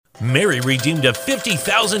Mary redeemed a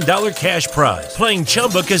 $50,000 cash prize playing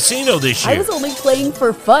Chumba Casino this year. I was only playing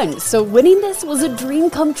for fun, so winning this was a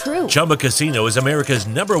dream come true. Chumba Casino is America's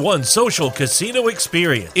 #1 social casino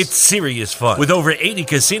experience. It's serious fun. With over 80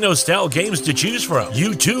 casino-style games to choose from,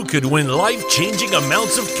 you too could win life-changing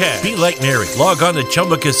amounts of cash. Be like Mary. Log on to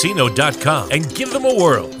ChumbaCasino.com and give them a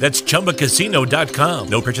whirl. That's ChumbaCasino.com.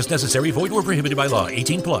 No purchase necessary. Void where prohibited by law.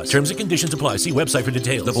 18 plus. Terms and conditions apply. See website for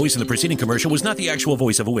details. The voice in the preceding commercial was not the actual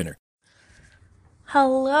voice of a winner.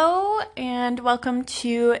 Hello, and welcome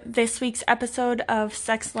to this week's episode of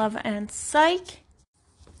Sex, Love, and Psych.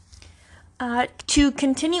 To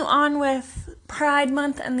continue on with Pride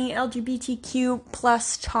Month and the LGBTQ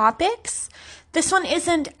plus topics, this one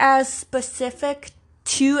isn't as specific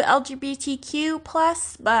to LGBTQ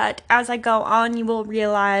plus, but as I go on, you will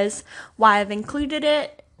realize why I've included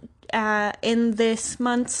it in this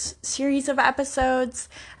month's series of episodes,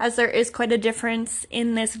 as there is quite a difference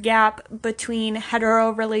in this gap between hetero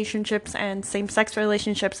relationships and same-sex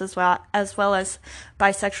relationships as well as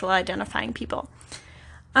bisexual identifying people.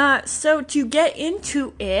 So to get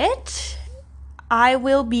into it, I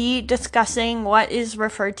will be discussing what is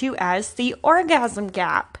referred to as the orgasm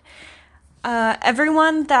gap.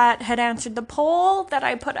 Everyone that had answered the poll that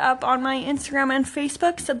I put up on my Instagram and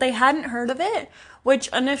Facebook said they hadn't heard of it, which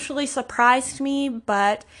initially surprised me,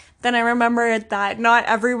 but then I remembered that not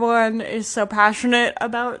everyone is so passionate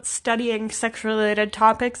about studying sex-related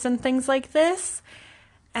topics and things like this,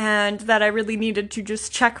 and that I really needed to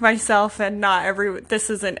just check myself, and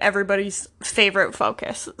this isn't everybody's favorite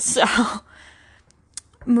focus. So,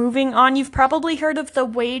 moving on, you've probably heard of the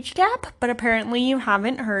wage gap, but apparently you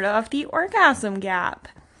haven't heard of the orgasm gap.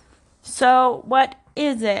 So, what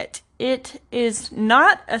is it? It is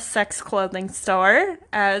not a sex clothing store,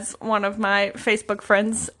 as one of my Facebook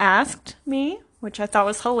friends asked me, which I thought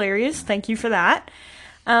was hilarious. Thank you for that.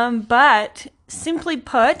 But simply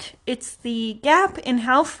put, it's the gap in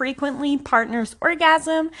how frequently partners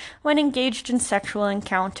orgasm when engaged in sexual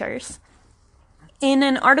encounters. In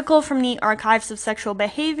an article from the Archives of Sexual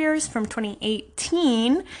Behaviors from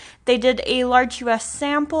 2018, they did a large U.S.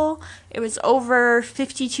 sample. It was over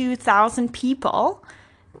 52,000 people.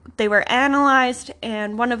 They were analyzed,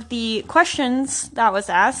 and one of the questions that was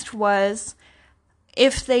asked was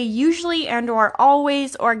if they usually and or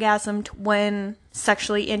always orgasmed when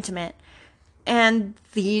sexually intimate. And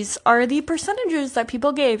these are the percentages that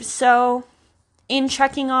people gave. So, in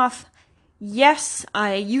checking off, yes,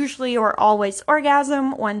 I usually or always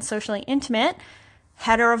orgasm when socially intimate,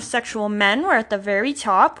 heterosexual men were at the very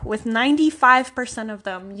top, with 95% of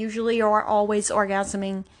them usually or always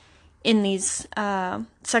orgasming in these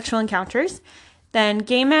sexual encounters. Then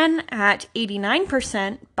gay men at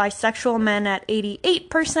 89%, bisexual men at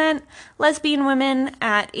 88%, lesbian women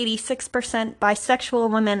at 86%, bisexual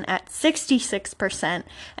women at 66%,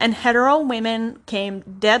 and hetero women came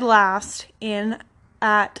dead last in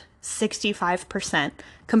at 65%,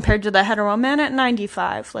 compared to the hetero men at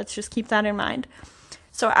 95%. Let's just keep that in mind.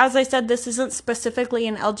 So as I said, this isn't specifically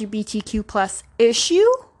an LGBTQ plus issue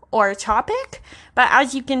or topic, but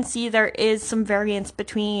as you can see, there is some variance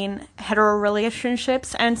between hetero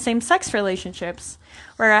relationships and same-sex relationships,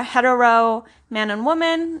 where a hetero man and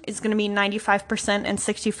woman is going to be 95% and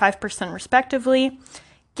 65% respectively.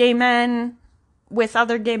 Gay men with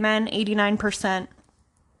other gay men, 89%.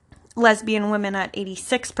 Lesbian women at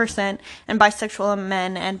 86%, and bisexual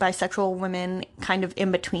men and bisexual women kind of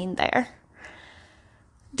in between there.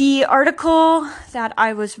 The article that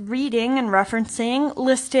I was reading and referencing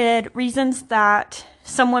listed reasons that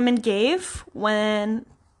some women gave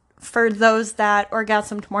for those that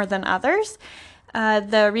orgasmed more than others.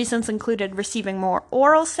 The reasons included receiving more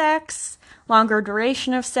oral sex, longer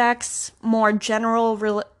duration of sex, more general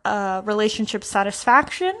relationship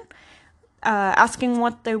satisfaction, asking for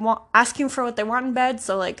what they want in bed,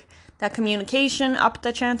 so like that communication upped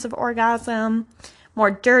the chance of orgasm, more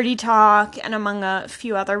dirty talk, and among a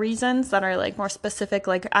few other reasons that are like more specific,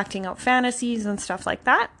 like acting out fantasies and stuff like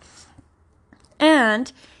that. And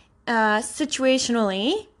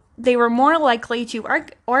situationally, they were more likely to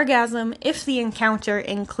orgasm if the encounter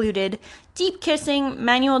included deep kissing,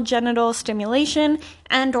 manual genital stimulation,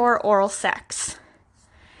 and or oral sex.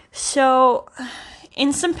 So,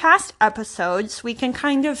 in some past episodes, we can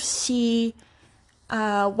kind of see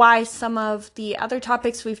why some of the other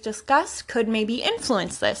topics we've discussed could maybe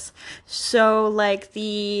influence this. So, like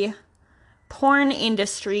the porn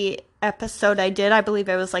industry episode I did, I believe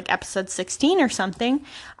it was like episode 16 or something,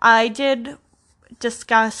 I did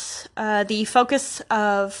discuss the focus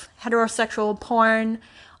of heterosexual porn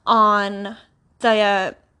on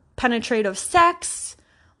the penetrative sex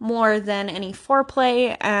more than any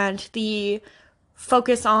foreplay, and the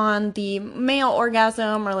focus on the male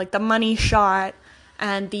orgasm or like the money shot,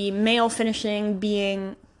 and the male finishing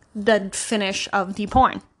being the finish of the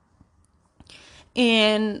porn.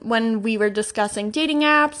 And when we were discussing dating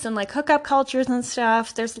apps and like hookup cultures and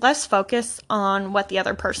stuff, there's less focus on what the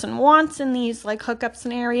other person wants in these like hookup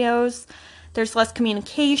scenarios. There's less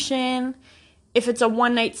communication. If it's a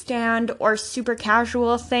one-night stand or super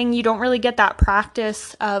casual thing, you don't really get that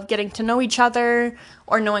practice of getting to know each other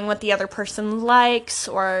or knowing what the other person likes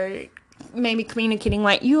or maybe communicating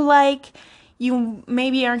what you like. You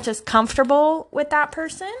maybe aren't as comfortable with that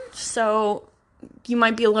person, so you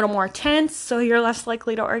might be a little more tense, so you're less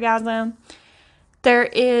likely to orgasm.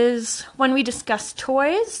 When we discuss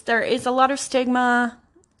toys, there is a lot of stigma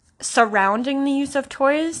surrounding the use of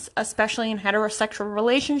toys, especially in heterosexual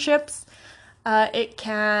relationships. It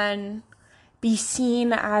can be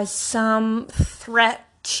seen as some threat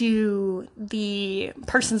to the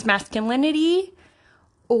person's masculinity,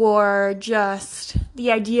 or just the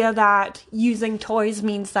idea that using toys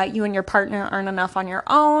means that you and your partner aren't enough on your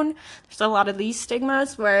own. There's a lot of these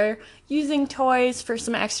stigmas where using toys for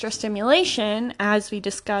some extra stimulation, as we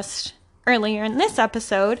discussed earlier in this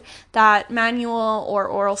episode, that manual or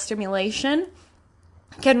oral stimulation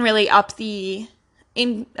can really up the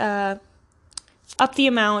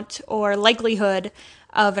amount or likelihood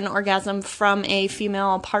of an orgasm from a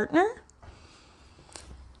female partner.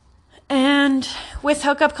 And with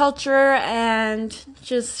hookup culture and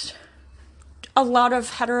just a lot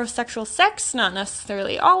of heterosexual sex, not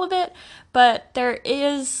necessarily all of it, but there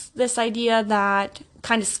is this idea that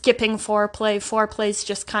kind of skipping foreplay is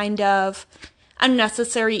just kind of a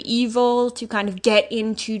necessary evil to kind of get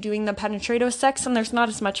into doing the penetrative sex, and there's not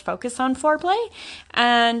as much focus on foreplay.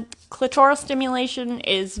 And clitoral stimulation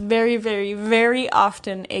is very, very, very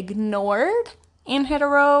often ignored in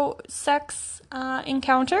hetero sex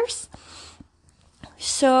encounters.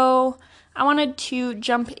 So I wanted to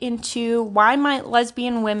jump into why might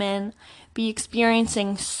lesbian women be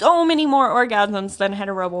experiencing so many more orgasms than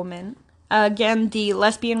hetero women. Again, the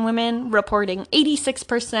lesbian women reporting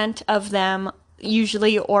 86% of them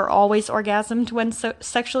usually or always orgasmed when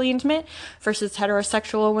sexually intimate, versus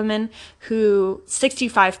heterosexual women who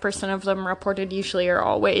 65% of them reported usually or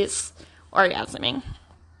always orgasming.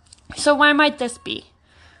 So why might this be?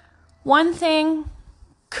 One thing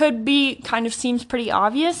could be, kind of seems pretty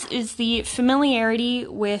obvious, is the familiarity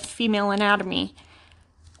with female anatomy.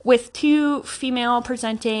 With two female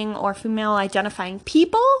presenting or female identifying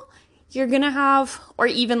people, you're gonna have, or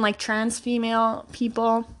even like trans female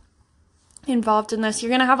people involved in this, you're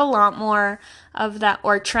gonna have a lot more of that,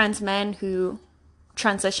 or trans men who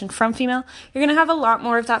transition from female, you're gonna have a lot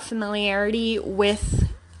more of that familiarity with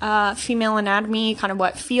female anatomy, kind of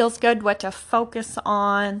what feels good, what to focus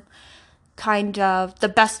on, kind of the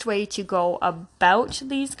best way to go about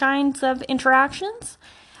these kinds of interactions.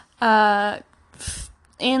 In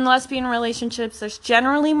lesbian relationships, there's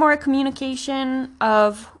generally more communication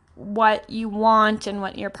of what you want and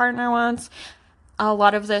what your partner wants. A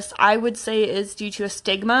lot of this, I would say, is due to a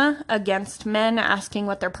stigma against men asking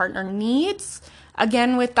what their partner needs.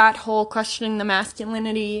 Again, with that whole questioning the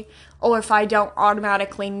masculinity, or if I don't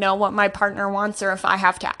automatically know what my partner wants, or if I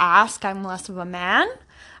have to ask, I'm less of a man.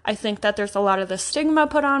 I think that there's a lot of the stigma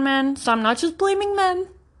put on men, so I'm not just blaming men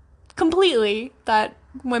completely that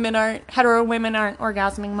hetero women aren't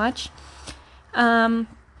orgasming much.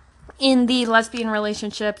 In the lesbian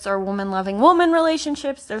relationships or woman-loving woman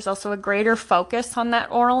relationships, there's also a greater focus on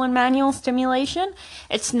that oral and manual stimulation.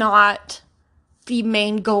 It's not the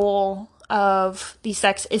main goal of the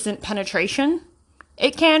sex isn't penetration.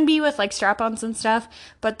 It can be with like strap-ons and stuff,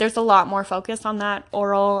 but there's a lot more focus on that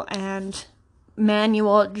oral and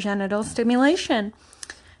manual genital stimulation.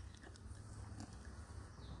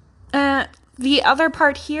 The other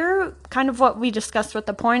part here, kind of what we discussed with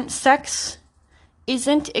the porn, sex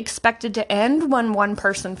isn't expected to end when one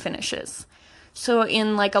person finishes. So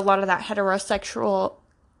in like a lot of that heterosexual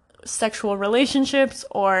sexual relationships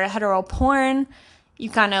or hetero porn, you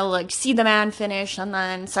kind of like see the man finish and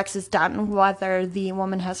then sex is done, whether the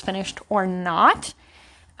woman has finished or not.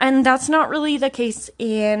 And that's not really the case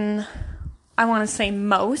in, I want to say,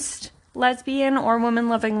 most lesbian or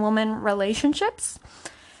woman-loving woman relationships.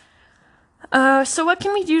 So what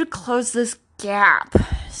can we do to close this gap?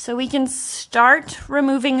 So we can start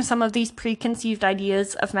removing some of these preconceived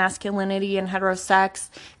ideas of masculinity and heterosex,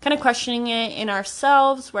 kind of questioning it in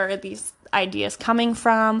ourselves. Where are these ideas coming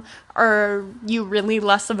from? Are you really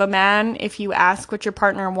less of a man if you ask what your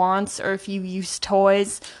partner wants, or if you use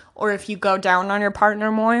toys, or if you go down on your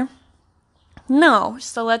partner more? No.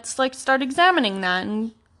 So let's start examining that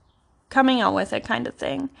and coming out with it kind of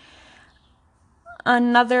thing.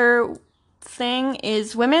 Another thing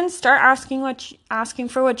is women start asking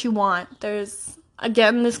for what you want. There's,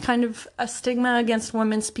 again, this kind of a stigma against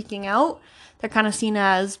women speaking out. They're kind of seen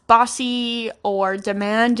as bossy or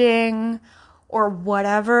demanding or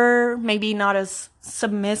whatever, maybe not as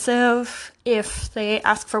submissive if they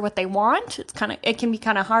ask for what they want. It can be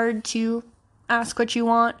kind of hard to ask what you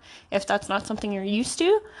want if that's not something you're used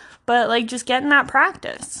to, but like just get in that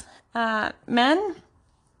practice. Men,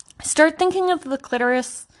 start thinking of the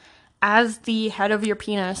clitoris as the head of your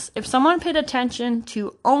penis. If someone paid attention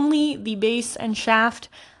to only the base and shaft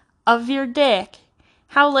of your dick,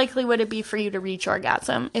 how likely would it be for you to reach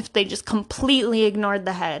orgasm if they just completely ignored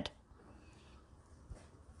the head?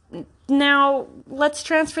 Now, let's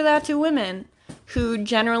transfer that to women who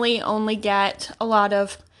generally only get a lot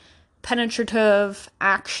of penetrative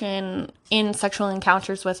action in sexual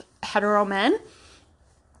encounters with hetero men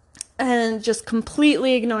and just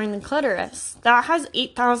completely ignoring the clitoris. That has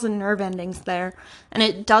 8,000 nerve endings there, and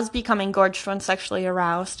it does become engorged when sexually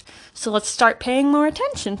aroused. So let's start paying more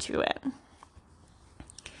attention to it.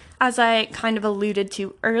 As I kind of alluded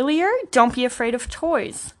to earlier, don't be afraid of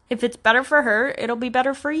toys. If it's better for her, it'll be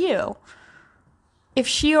better for you. If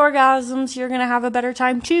she orgasms, you're going to have a better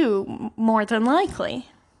time too, more than likely.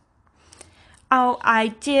 Oh, I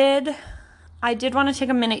did want to take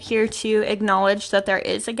a minute here to acknowledge that there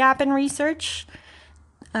is a gap in research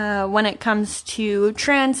when it comes to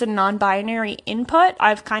trans and non-binary input.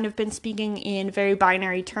 I've kind of been speaking in very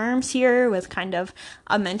binary terms here with kind of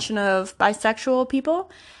a mention of bisexual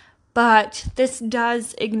people, but this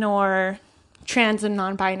does ignore trans and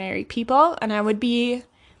non-binary people, and I would be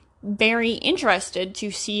very interested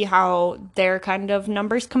to see how their kind of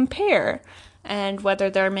numbers compare and whether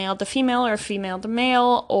they're male to female or female to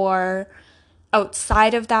male or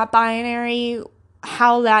outside of that binary,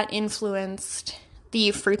 how that influenced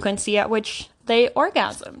the frequency at which they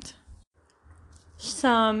orgasmed.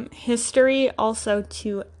 Some history also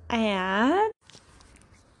to add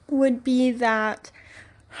would be that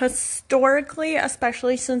historically,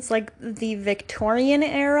 especially since like the Victorian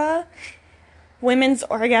era, women's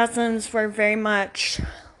orgasms were very much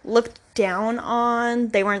looked down on.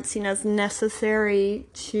 They weren't seen as necessary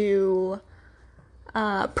to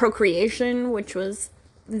procreation, which was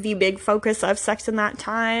the big focus of sex in that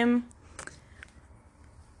time.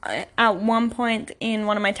 At one point in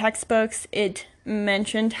one of my textbooks, it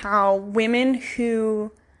mentioned how women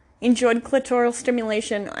who enjoyed clitoral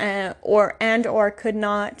stimulation or could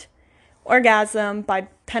not orgasm by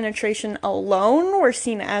penetration alone were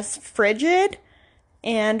seen as frigid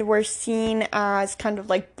and were seen as kind of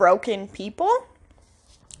like broken people.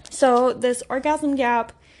 So this orgasm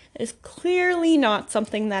gap is clearly not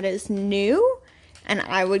something that is new, and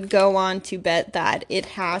I would go on to bet that it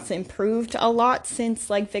has improved a lot since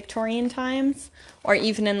like Victorian times or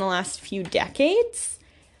even in the last few decades.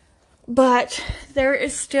 But there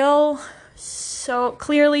is still so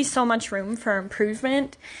much room for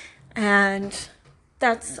improvement, and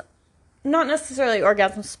that's not necessarily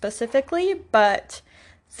orgasm specifically, but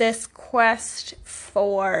this quest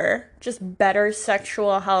for just better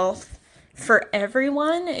sexual health for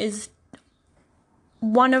everyone is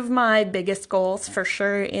one of my biggest goals for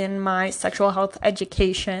sure in my sexual health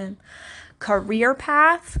education career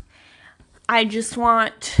path. I just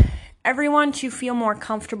want everyone to feel more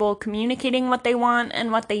comfortable communicating what they want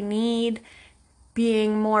and what they need,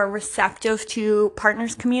 being more receptive to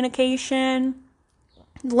partners' communication,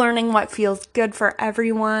 learning what feels good for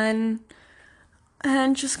everyone,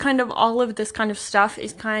 and just kind of all of this kind of stuff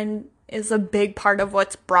is a big part of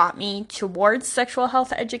what's brought me towards sexual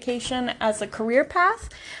health education as a career path,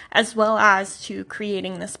 as well as to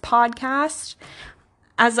creating this podcast.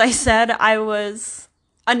 As I said, I was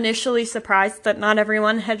initially surprised that not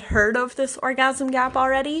everyone had heard of this orgasm gap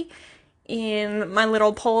already in my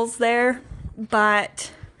little polls there,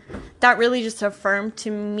 but that really just affirmed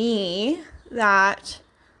to me that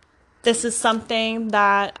this is something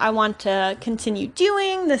that I want to continue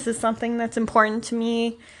doing. This is something that's important to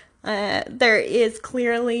me. There is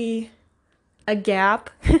clearly a gap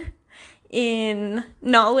in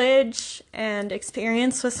knowledge and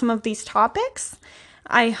experience with some of these topics.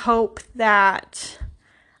 I hope that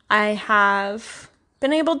I have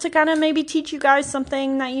been able to kind of maybe teach you guys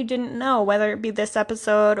something that you didn't know, whether it be this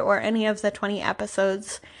episode or any of the 20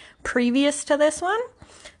 episodes previous to this one.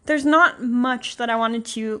 There's not much that I wanted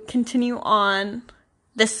to continue on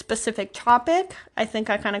this specific topic. I think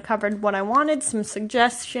I kind of covered what I wanted, some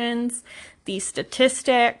suggestions, the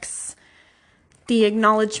statistics, the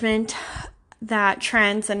acknowledgement that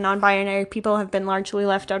trans and non-binary people have been largely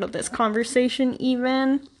left out of this conversation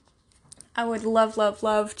even. I would love, love,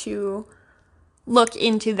 love to look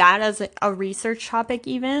into that as a research topic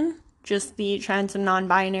even. Just the trans and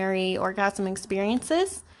non-binary orgasm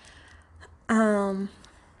experiences. But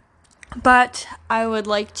I would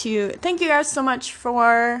like to thank you guys so much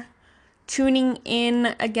for tuning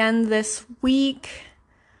in again this week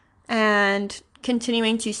and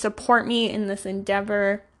continuing to support me in this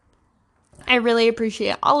endeavor. I really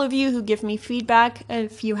appreciate all of you who give me feedback.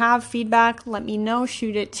 If you have feedback, let me know,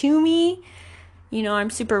 shoot it to me. You know, I'm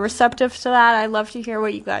super receptive to that. I love to hear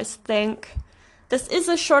what you guys think. This is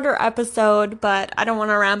a shorter episode, but I don't want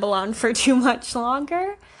to ramble on for too much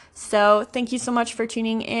longer. So thank you so much for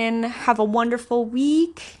tuning in. Have a wonderful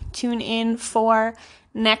week. Tune in for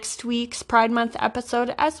next week's Pride Month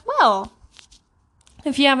episode as well.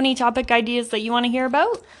 If you have any topic ideas that you want to hear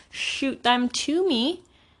about, shoot them to me.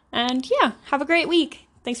 And yeah, have a great week.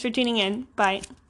 Thanks for tuning in. Bye.